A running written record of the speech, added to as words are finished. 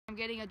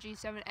getting a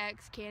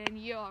G7X Canon,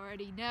 you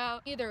already know.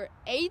 Either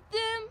ate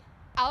them,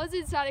 I was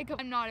inside,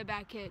 I'm not a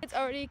bad kid. It's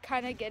already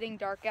kind of getting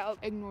dark out,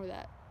 ignore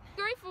that.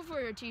 Grateful for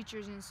your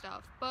teachers and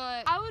stuff,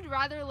 but I would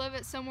rather live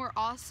at somewhere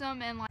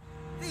awesome and like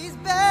these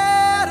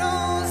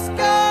battle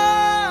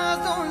scars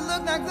don't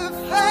look like they're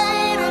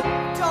fading,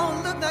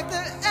 don't look like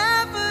they're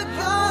ever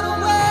gone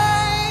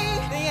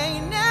away. They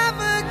ain't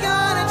never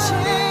gonna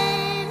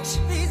change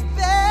these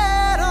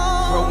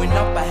battles. Growing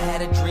up I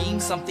had a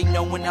dream, something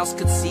no one else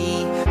could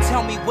see.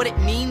 Tell me what it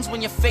means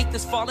when your faith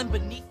is falling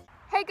beneath.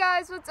 Hey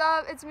guys, what's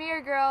up? It's me,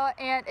 your girl,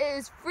 and it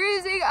is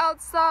freezing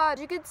outside.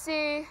 You can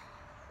see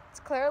it's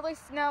clearly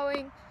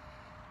snowing,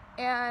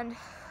 and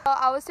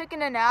I was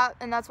taking a nap,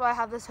 and that's why I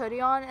have this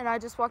hoodie on, and I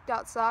just walked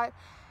outside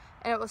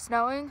and it was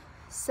snowing.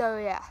 So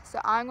yeah, so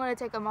I'm going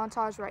to take a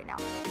montage right now.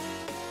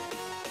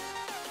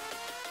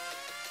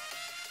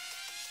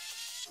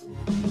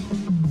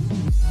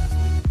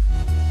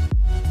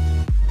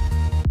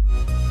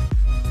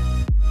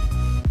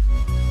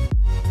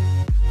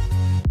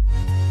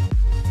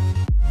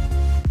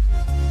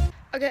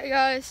 Okay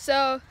guys,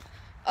 so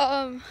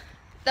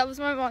that was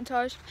my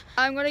montage.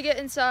 I'm gonna get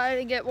inside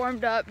and get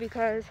warmed up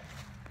because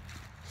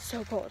it's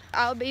so cold.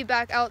 I'll be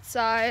back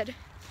outside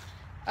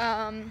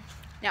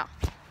now.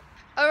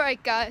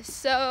 Alright guys,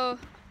 so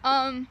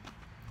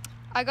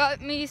I got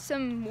me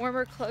some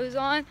warmer clothes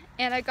on,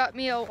 and I got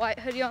me a white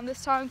hoodie on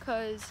this time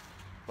because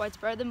white's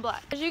better than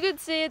black. As you can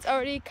see, it's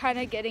already kind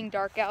of getting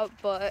dark out,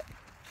 but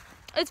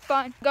it's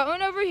fine.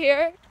 Going over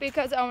here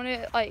because I want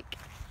to like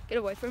get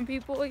away from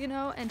people, you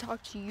know, and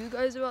talk to you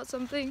guys about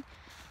something,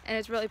 and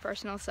it's really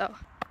personal. So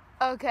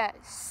okay,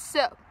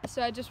 so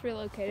I just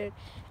relocated.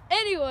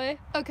 Anyway,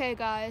 okay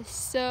guys,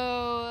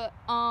 so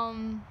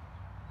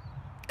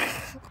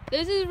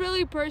this is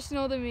really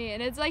personal to me,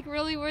 and it's like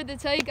really weird to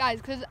tell you guys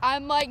because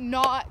I'm like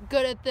not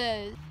good at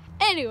this.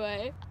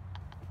 Anyway.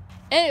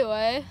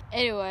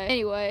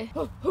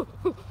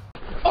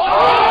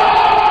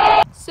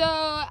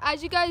 So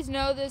as you guys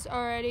know this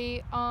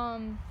already,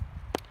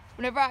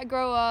 whenever I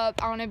grow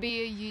up, I want to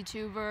be a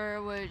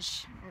YouTuber,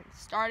 which I'm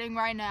starting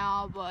right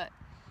now, but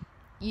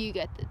you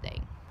get the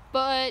thing.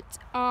 But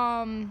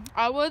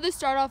I wanted to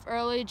start off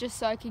early just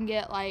so I can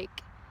get like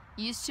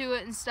used to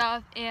it and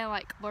stuff, and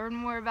like learn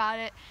more about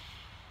it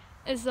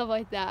and stuff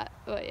like that.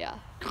 But yeah,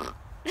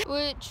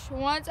 which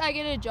once I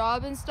get a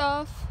job and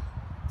stuff,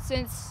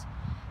 since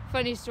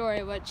funny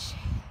story, which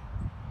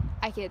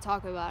I can't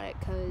talk about it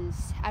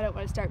because I don't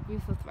want to start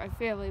beef with my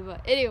family,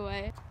 but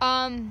anyway,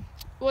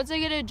 once I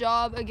get a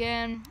job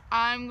again,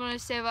 I'm going to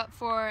save up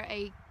for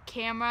a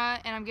camera,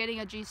 and I'm getting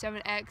a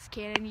G7X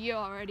Canon, you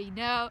already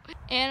know,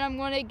 and I'm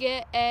going to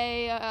get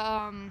a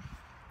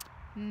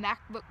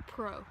MacBook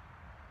Pro.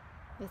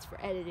 That's for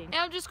editing. And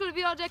I'm just going to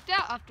be all decked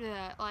out after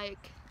that.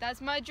 Like, that's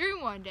my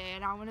dream one day,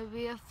 and I want to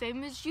be a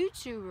famous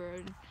YouTuber,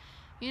 and,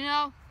 you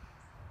know,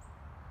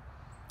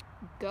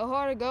 go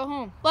hard or go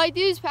home. Like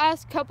these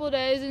past couple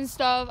days and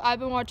stuff, I've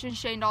been watching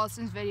Shane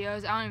Dawson's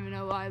videos. I don't even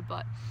know why,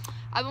 but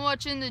I've been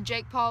watching the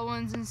Jake Paul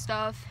ones and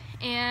stuff,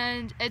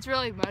 and it's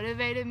really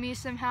motivated me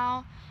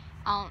somehow.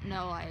 I don't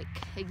know like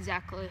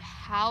exactly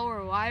how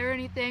or why or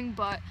anything,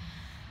 but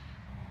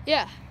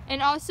yeah.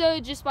 And also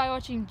just by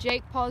watching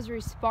Jake Paul's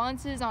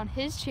responses on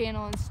his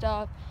channel and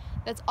stuff,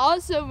 that's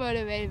also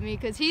motivated me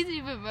because he's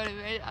even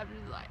motivated. I'm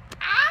just like,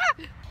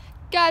 ah!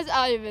 Guys,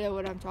 I don't even know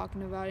what I'm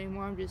talking about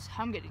anymore. I'm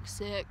getting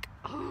sick.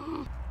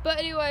 But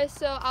anyway,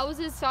 so I was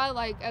inside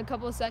like a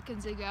couple of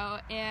seconds ago,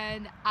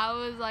 and I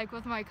was like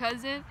with my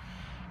cousin,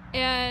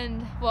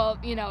 and well,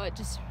 you know, it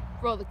just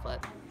roll the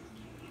clip.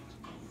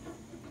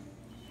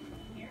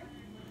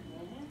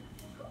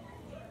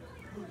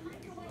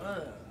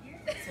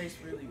 It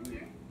tastes really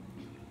weird.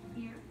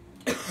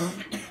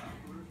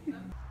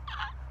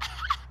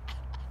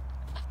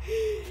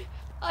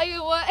 Like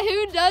what?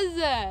 Who does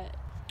that?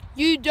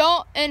 You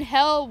don't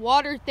inhale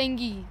water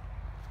thingy.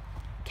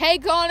 Okay,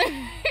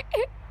 Connor?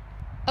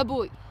 A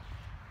boy.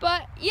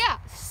 But yeah,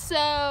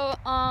 so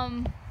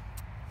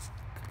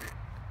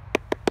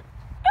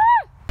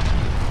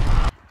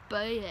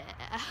but yeah.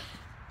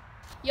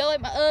 Y'all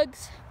like my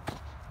Uggs?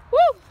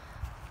 Woo!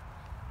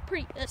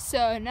 Pretty good.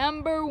 So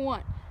number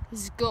one,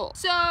 school.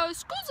 So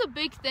school's a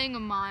big thing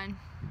of mine,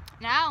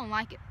 and I don't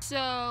like it.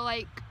 So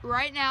like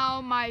right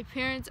now, my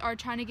parents are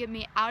trying to get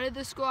me out of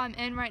the school I'm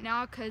in right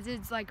now because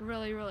it's like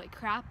really, really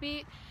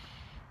crappy.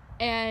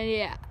 And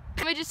yeah,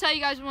 let me just tell you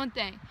guys one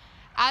thing.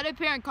 At a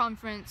parent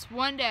conference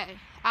one day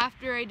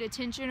after a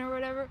detention or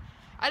whatever,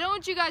 I don't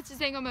want you guys to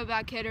think I'm a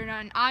bad kid or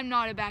nothing. I'm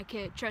not a bad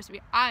kid. Trust me,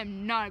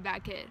 I'm not a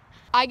bad kid.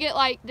 I get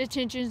like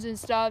detentions and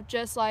stuff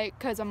just like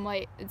because I'm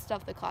late and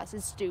stuff. The class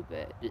is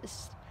stupid.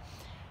 Just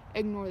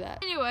ignore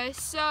that. Anyway,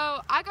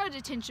 so I got a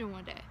detention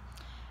one day,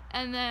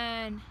 and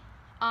then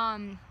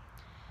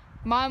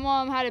my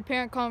mom had a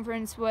parent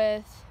conference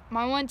with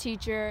my one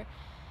teacher.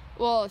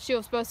 Well, she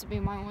was supposed to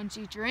be my one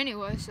teacher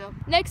anyway, so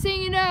next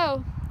thing you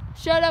know,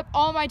 showed up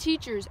all my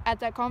teachers at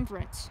that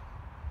conference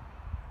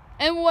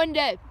in one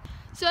day.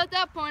 So at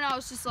that point I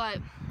was just like,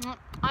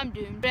 I'm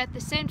doomed. But at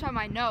the same time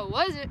I know it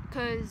wasn't,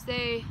 because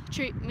they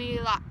treat me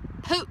like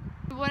poop.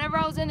 whenever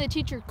I was in the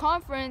teacher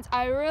conference,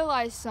 I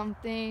realized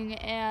something,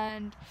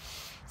 and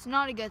it's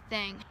not a good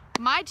thing.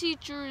 My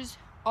teachers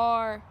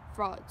are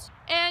frauds.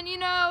 And you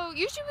know,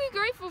 you should be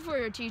grateful for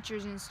your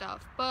teachers and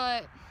stuff,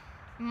 but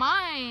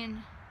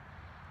mine,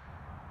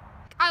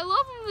 I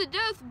love them to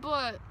death,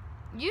 but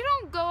you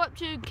don't go up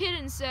to a kid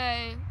and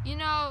say, you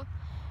know,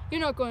 you're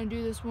not going to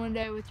do this one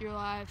day with your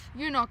life.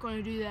 You're not going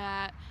to do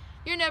that.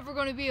 You're never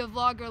going to be a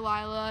vlogger,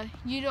 Lila.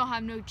 You don't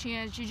have no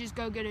chance. You just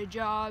go get a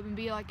job and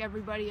be like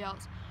everybody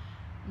else.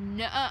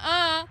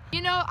 Nuh-uh.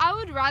 You know, I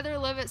would rather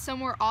live at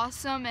somewhere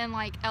awesome in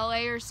like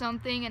LA or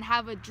something and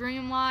have a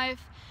dream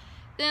life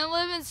than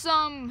live in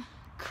some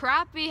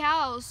crappy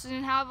house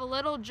and have a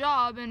little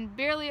job and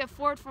barely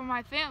afford for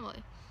my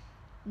family.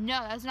 No,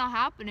 that's not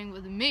happening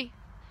with me,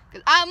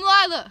 because I'm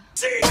Lila.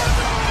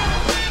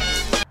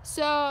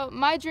 So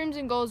my dreams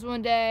and goals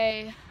one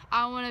day,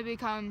 I want to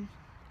become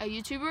a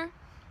YouTuber,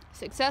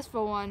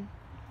 successful one.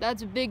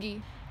 That's a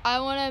biggie. I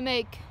want to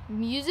make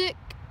music.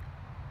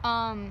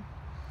 I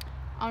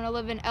want to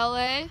live in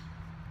LA,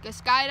 go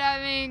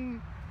skydiving,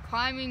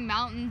 climbing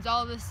mountains,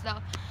 all this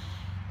stuff.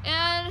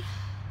 And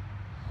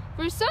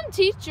for some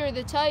teacher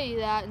to tell you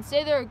that and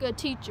say they're a good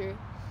teacher,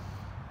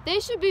 they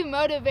should be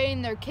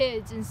motivating their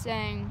kids and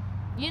saying,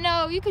 you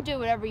know, you could do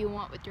whatever you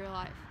want with your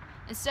life.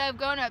 Instead of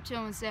going up to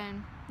them and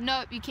saying,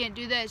 nope, you can't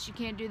do this, you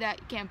can't do that,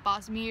 you can't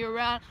boss me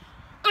around.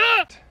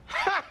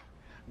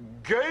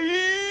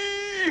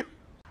 Gay!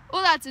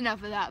 Well, that's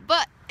enough of that.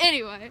 But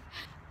anyway,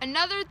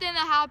 another thing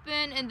that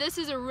happened, and this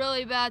is a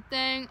really bad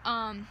thing,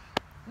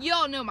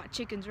 y'all know my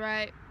chickens,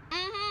 right?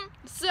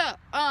 So,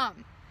 I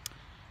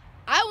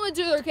went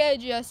to their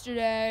cage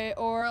yesterday,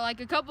 or like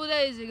a couple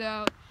days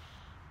ago,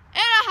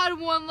 and I had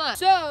one left.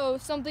 So,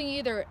 something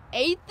either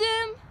ate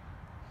them,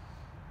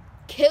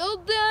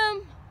 killed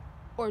them,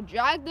 or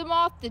dragged them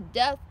off to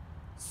death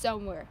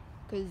somewhere,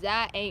 because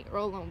that ain't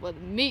rolling with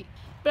me.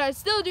 But I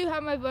still do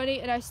have my bunny,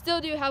 and I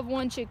still do have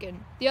one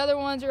chicken. The other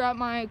ones are at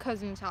my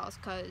cousin's house,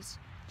 because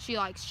she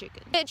likes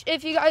chicken.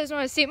 If you guys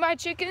want to see my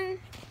chicken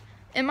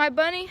and my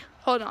bunny,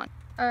 hold on.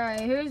 Alright,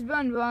 here's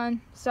Bun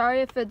Bun.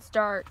 Sorry if it's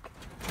dark,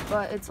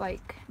 but it's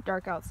like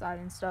dark outside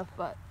and stuff,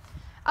 but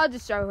I'll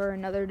just show her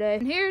another day.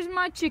 And here's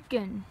my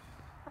chicken.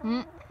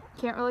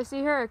 Can't really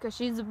see her because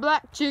she's a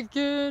black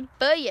chicken.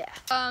 But yeah.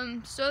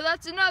 So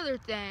that's another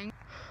thing.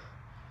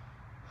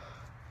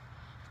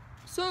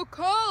 So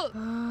cold.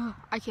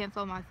 I can't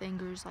feel my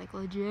fingers, like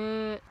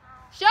legit.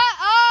 Shut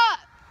up!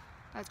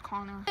 That's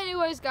Connor.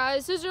 Anyways,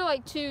 guys, those are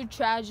like two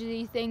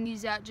tragedy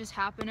thingies that just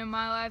happen in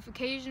my life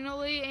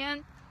occasionally,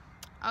 and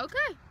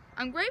okay,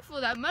 I'm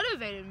grateful. That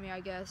motivated me, I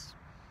guess.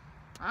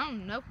 I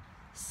don't know.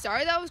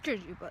 Sorry that was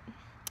cringy, but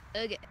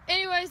okay.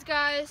 Anyways,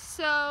 guys,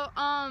 so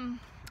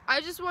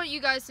I just want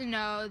you guys to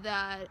know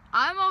that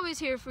I'm always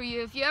here for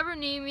you. If you ever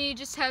need me,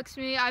 just text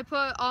me. I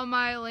put all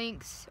my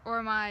links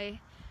or my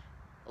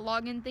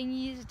login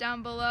thingies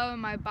down below in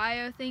my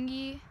bio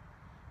thingy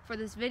for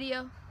this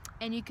video,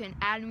 and you can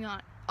add me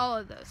on all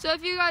of those. So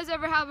if you guys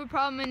ever have a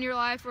problem in your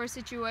life or a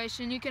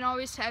situation, you can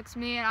always text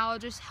me and I'll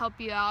just help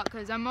you out,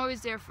 because I'm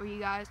always there for you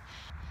guys.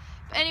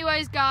 But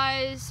anyways,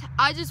 guys,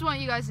 I just want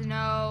you guys to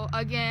know,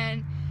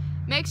 again,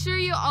 make sure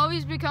you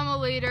always become a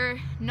leader,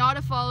 not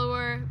a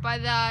follower. By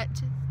that,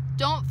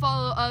 don't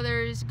follow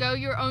others, go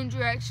your own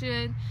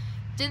direction,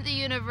 dent the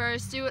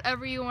universe, do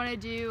whatever you want to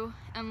do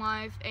in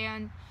life,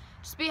 and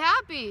just be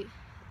happy.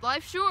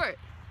 Life's short.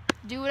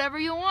 Do whatever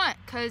you want,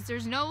 because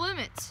there's no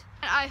limits.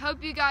 I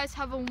hope you guys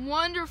have a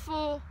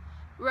wonderful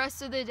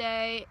rest of the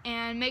day,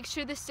 and make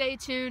sure to stay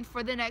tuned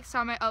for the next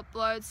time I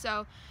upload.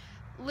 So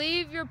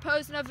leave your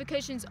post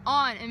notifications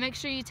on, and make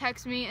sure you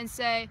text me and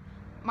say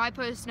my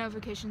post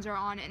notifications are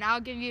on, and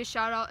I'll give you a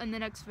shout out in the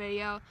next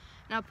video,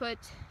 and I'll put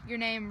your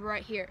name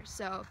right here.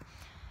 So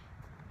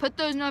put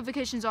those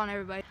notifications on,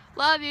 everybody.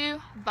 Love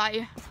you.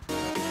 Bye.